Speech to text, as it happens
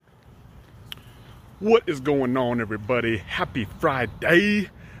What is going on, everybody? Happy Friday.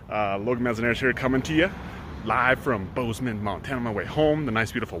 Logan Mazanares here, coming to you live from Bozeman, Montana, on my way home. The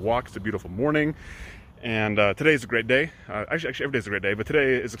nice, beautiful walk. It's a beautiful morning. And today is a great day. Actually, every day is a great day, but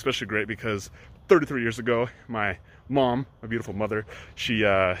today is especially great because 33 years ago, my mom, my beautiful mother, she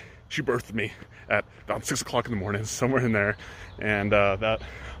birthed me at about 6 o'clock in the morning, somewhere in there. And that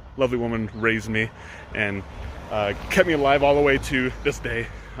lovely woman raised me and kept me alive all the way to this day.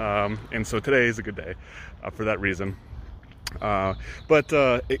 And so today is a good day for that reason. But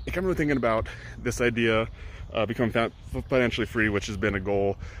it got me thinking about this idea of becoming financially free, which has been a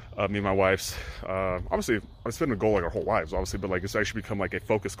goal of me and my wife's. Obviously, it's been a goal like our whole lives, obviously, but like it's actually become like a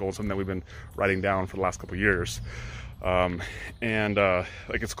focus goal, something that we've been writing down for the last couple of years. Like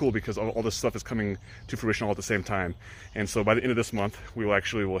it's cool because all this stuff is coming to fruition all at the same time. And so by the end of this month, we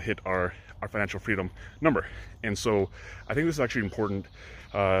will hit our financial freedom number. And so I think this is actually important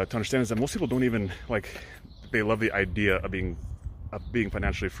to understand, is that most people don't even they love the idea of being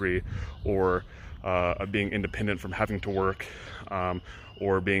financially free, or of being independent from having to work,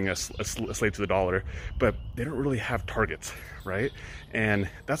 or being a slave to the dollar, but they don't really have targets, right? And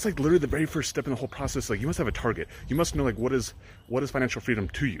that's like literally the very first step in the whole process. Like, you must have a target. You must know, like, what is financial freedom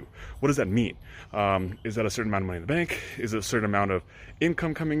to you? What does that mean? Is that a certain amount of money in the bank? Is it a certain amount of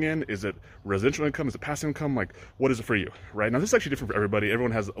income coming in? Is it residential income? Is it passive income? Like, what is it for you, right? Now, this is actually different for everybody.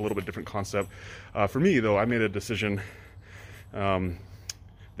 Everyone has a little bit different concept. For me, though, I made a decision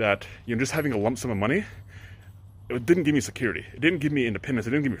that, just having a lump sum of money, it didn't give me security. It didn't give me independence. It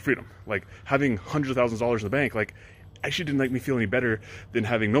didn't give me freedom. Like, having hundreds of thousands of dollars in the bank, like, actually didn't make me feel any better than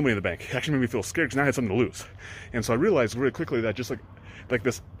having no money in the bank. It actually made me feel scared because now I had something to lose. And so I realized really quickly that just like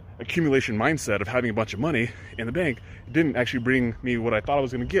this accumulation mindset of having a bunch of money in the bank didn't actually bring me what I thought I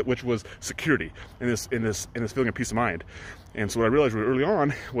was going to get, which was security and this feeling of peace of mind. And so what I realized really early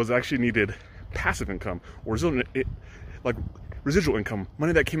on was I actually needed passive income, or like residual income,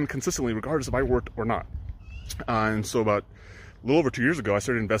 money that came in consistently regardless if I worked or not. And so about a little over 2 years ago, I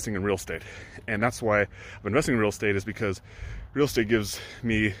started investing in real estate. And that's why I'm investing in real estate, is because real estate gives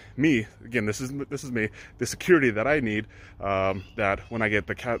me, again, this is me, the security that I need, that when I get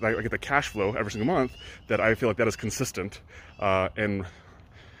the cash flow every single month, that I feel like that is consistent. And,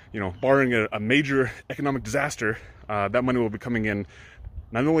 barring a major economic disaster, that money will be coming in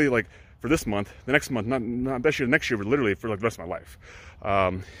not only like for this month, the next month, not this year, next year, but literally for like the rest of my life.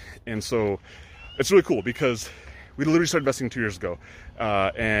 And so it's really cool because we literally started investing 2 years ago.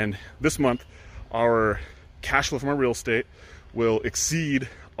 And this month, our cash flow from our real estate will exceed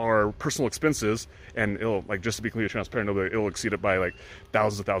our personal expenses, and it'll, like, just to be completely transparent, it'll exceed it by like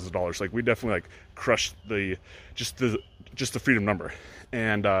thousands of dollars. Like, we definitely like crushed the freedom number.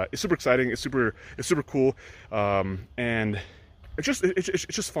 And it's super exciting. It's super cool. And it's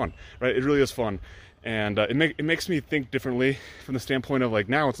just fun, right? It really is fun. And it makes me think differently from the standpoint of, like,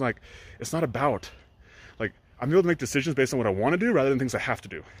 now it's not about, like, I'm able to make decisions based on what I want to do rather than things I have to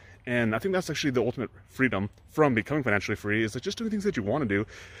do. And I think that's actually the ultimate freedom from becoming financially free, is like just doing things that you want to do,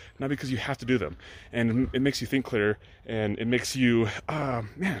 not because you have to do them. And it makes you think clearer, and it makes you,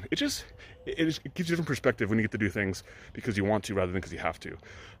 it gives you a different perspective when you get to do things because you want to rather than because you have to.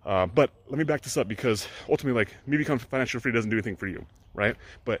 But let me back this up, because ultimately, like, me becoming financially free doesn't do anything for you, right?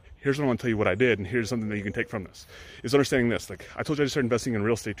 But here's what I want to tell you what I did, and here's something that you can take from this, is understanding this. Like, I told you I just started investing in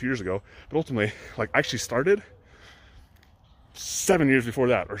real estate 2 years ago, but ultimately, like, I actually started 7 years before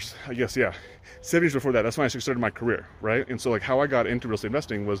that, or I guess, 7 years before that. That's when I actually started my career, right? And so, like, how I got into real estate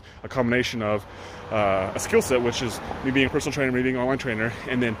investing was a combination of a skill set, which is me being a personal trainer, me being an online trainer,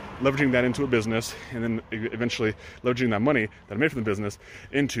 and then leveraging that into a business, and then eventually leveraging that money that I made from the business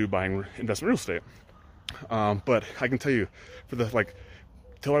into buying investment real estate. But I can tell you,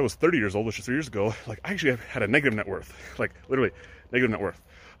 till I was 30 years old, which is 3 years ago, like, I actually had a negative net worth, like, literally negative net worth.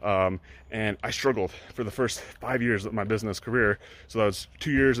 And I struggled for the first 5 years of my business career. So that was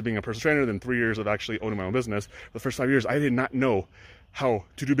 2 years of being a personal trainer, then 3 years of actually owning my own business. For the first 5 years, I did not know how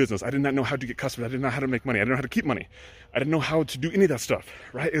to do business. I did not know how to get customers. I didn't know how to make money. I didn't know how to keep money. I didn't know how to do any of that stuff,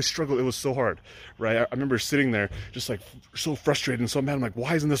 right? It was a struggle. It was so hard, right? I remember sitting there just like so frustrated and so mad. I'm like,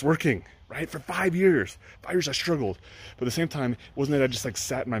 why isn't this working, right? For 5 years. 5 years I struggled. But at the same time, it wasn't that I just like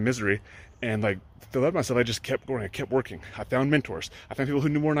sat in my misery and like filled out myself. I just kept going. I kept working. I found mentors. I found people who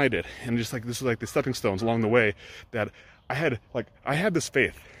knew more than I did. And just like, this was like the stepping stones along the way that I had this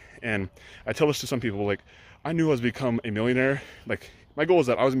faith. And I tell this to some people, like, I knew I was become a millionaire. Like, my goal is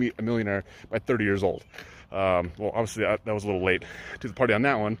that I was going to be a millionaire by 30 years old. Well, obviously that was a little late to the party on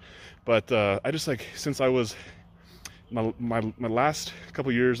that one. But I just, like, since I was my last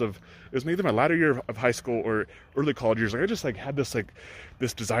couple years of, it was either my latter year of high school or early college years, like I just like had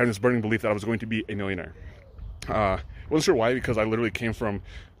this desire and this burning belief that I was going to be a millionaire. Wasn't sure why, because I literally came from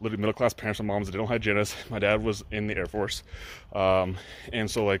literally middle class parents. My mom's a dental hygienist. My dad was in the Air Force. And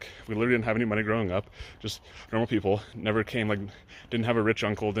so like we literally didn't have any money growing up, just normal people. Never came, like, didn't have a rich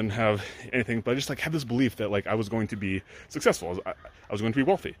uncle, didn't have anything, but I just like had this belief that like I was going to be successful. I was going to be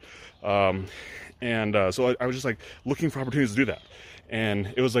wealthy. So I was just like looking for opportunities to do that.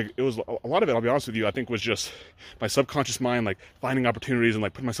 And it was a lot of it, I'll be honest with you, I think was just my subconscious mind, like finding opportunities and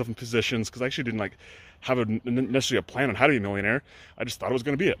like putting myself in positions, because I actually didn't like have necessarily a plan on how to be a millionaire. I just thought it was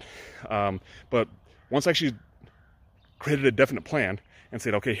going to be it. But once I actually created a definite plan and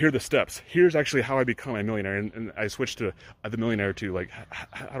said, okay, here are the steps. Here's actually how I become a millionaire. And I switched to the millionaire to like,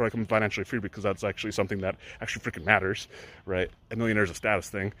 how do I become financially free? Because that's actually something that actually freaking matters, right? A millionaire is a status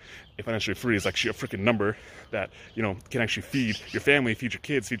thing. A financially free is actually a freaking number that, you know, can actually feed your family, feed your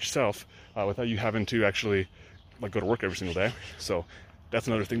kids, feed yourself, without you having to actually like go to work every single day. So that's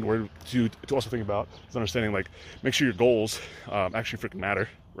another thing to also think about, is understanding, like, make sure your goals actually freaking matter,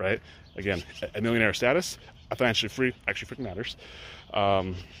 right? Again, a millionaire status, a financially free actually freaking matters.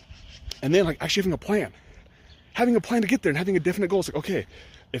 And then like actually having a plan to get there and having a definite goal. It's like, okay,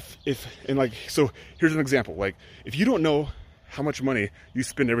 and like, so here's an example. Like, if you don't know how much money you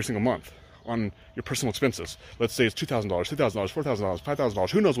spend every single month on your personal expenses, let's say it's $2,000, $3,000, $4,000, $5,000,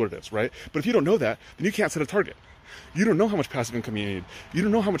 who knows what it is, right? But if you don't know that, then you can't set a target. You don't know how much passive income you need. You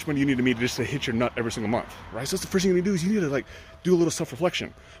don't know how much money you need to meet just to hit your nut every single month, right? So that's the first thing you need to do, is you need to like do a little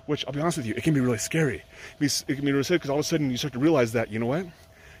self-reflection, which I'll be honest with you, it can be really scary. It can be really scary because all of a sudden you start to realize that, you know what?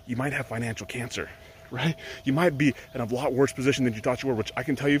 You might have financial cancer, right? You might be in a lot worse position than you thought you were, which I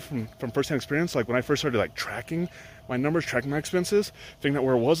can tell you from firsthand experience. Like when I first started like tracking my numbers, tracking my expenses, figuring out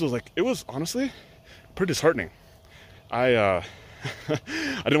where it was like, it was honestly pretty disheartening. I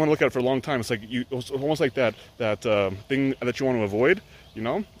didn't want to look at it for a long time. It's like it was almost like that thing that you want to avoid, you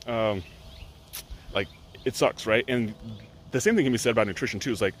know? Like it sucks, right? And the same thing can be said about nutrition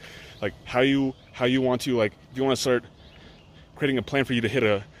too. It's like how you want to, like, if you want to start creating a plan for you to hit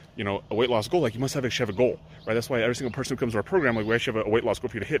a weight loss goal, like you must actually have a goal, right? That's why every single person who comes to our program, like we actually have a weight loss goal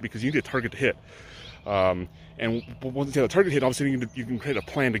for you to hit, because you need a target to hit. And once you have a target hit, obviously you can create a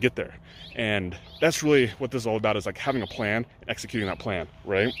plan to get there. And that's really what this is all about, is like having a plan and executing that plan,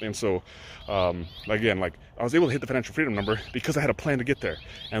 right? And so, again, like I was able to hit the financial freedom number because I had a plan to get there,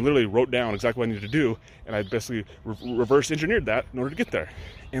 and I literally wrote down exactly what I needed to do, and I basically reverse engineered that in order to get there.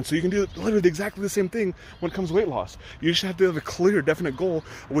 And so you can do literally exactly the same thing when it comes to weight loss. You just have to have a clear, definite goal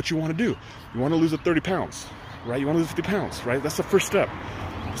of what you want to do. You want to lose 30 pounds, right? You want to lose 50 pounds, right? That's the first step.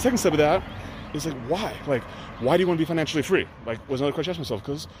 The second step of that is like, why? Like, why do you want to be financially free? Like, was another question I asked myself,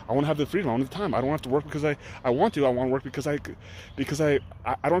 because I want to have the freedom, I want the time. I don't have to work because I want to. I want to work because I don't because I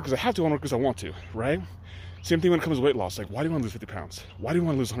have to. I want to work because I want to, right? Same thing when it comes to weight loss. Like, why do you want to lose 50 pounds? Why do you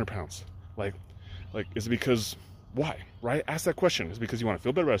want to lose 100 pounds? Like, is it because, why, right? Ask that question. Is it because you want to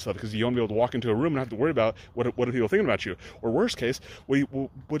feel better about yourself? Because you want to be able to walk into a room and have to worry about what are people thinking about you? Or worst case, what you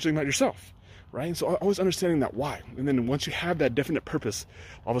think about yourself, right? And so always understanding that why. And then once you have that definite purpose,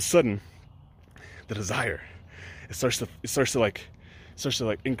 all of a sudden, the desire, it starts to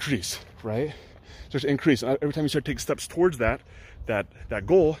increase, right? It starts to increase. And every time you start to take steps towards that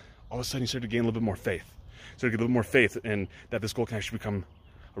goal, all of a sudden you start to gain a little bit more faith. You start to get a little more faith in that this goal can actually become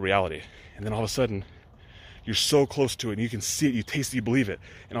a reality. And then all of a sudden, you're so close to it, and you can see it, you taste it, you believe it.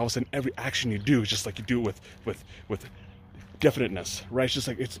 And all of a sudden, every action you do is just like you do it with definiteness, right? It's just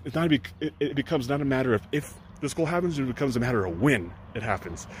like it becomes not a matter of if this goal happens, it becomes a matter of when it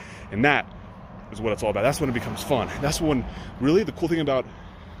happens. And that is what it's all about. That's when it becomes fun. That's when really the cool thing about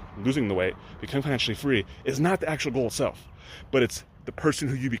losing the weight, becoming financially free, is not the actual goal itself, but it's the person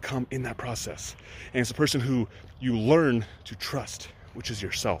who you become in that process. And it's the person who you learn to trust, which is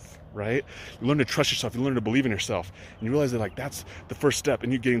yourself, right? You learn to trust yourself, you learn to believe in yourself, and you realize that like that's the first step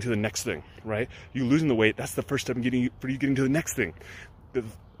in you getting to the next thing, right? You losing the weight, that's the first step in you getting to the next thing. The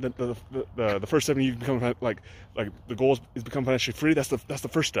first step in you become like the goal is become financially free. That's the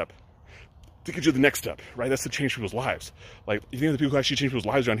first step to get you to the next step, right? That's to change people's lives. Like, you think of the people who actually change people's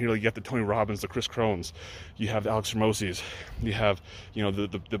lives around here, like you got the Tony Robbins, the Chris Crones, you have the Alex Hormozies, you have,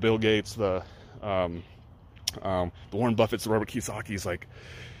 the Bill Gates, the Warren Buffetts, the Robert Kiyosaki's. Like,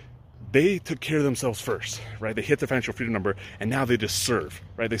 they took care of themselves first, right? They hit their financial freedom number, and now they just serve,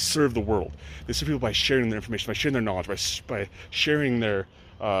 right? They serve the world. They serve people by sharing their information, by sharing their knowledge, by sharing their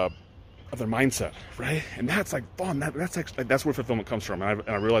mindset, right? And that's like fun. That's where fulfillment comes from. And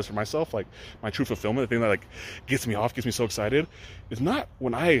I realized for myself, like, my true fulfillment, the thing that like gets me so excited, is not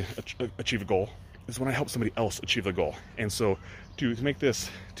when I achieve a goal. is when I help somebody else achieve the goal. And so to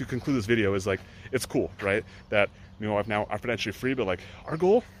conclude this video is like, it's cool, right? That, you know, I'm financially free, but like our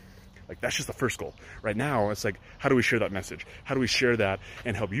goal, like that's just the first goal. Right now, it's like, how do we share that message? How do we share that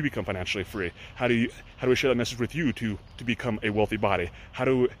and help you become financially free? How do we share that message with you to become a wealthy body? How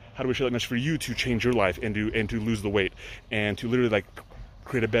do we share that message for you to change your life and to lose the weight and to literally like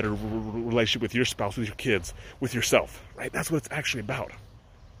create a better relationship with your spouse, with your kids, with yourself, right? That's what it's actually about.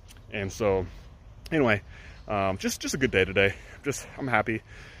 And so anyway, just a good day today. I'm happy.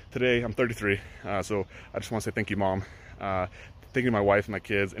 Today I'm 33, so I just want to say thank you, Mom. Thank you to my wife and my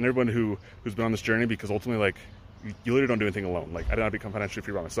kids and everyone who's been on this journey, because ultimately, like, you literally don't do anything alone. Like, I did not become financially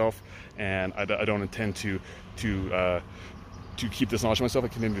free by myself, and I don't intend to keep this knowledge to myself. I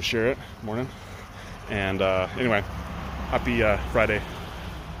continue to share it morning. And anyway, happy Friday.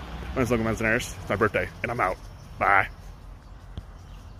 My name's Logan Manzanares. It's my birthday, and I'm out. Bye.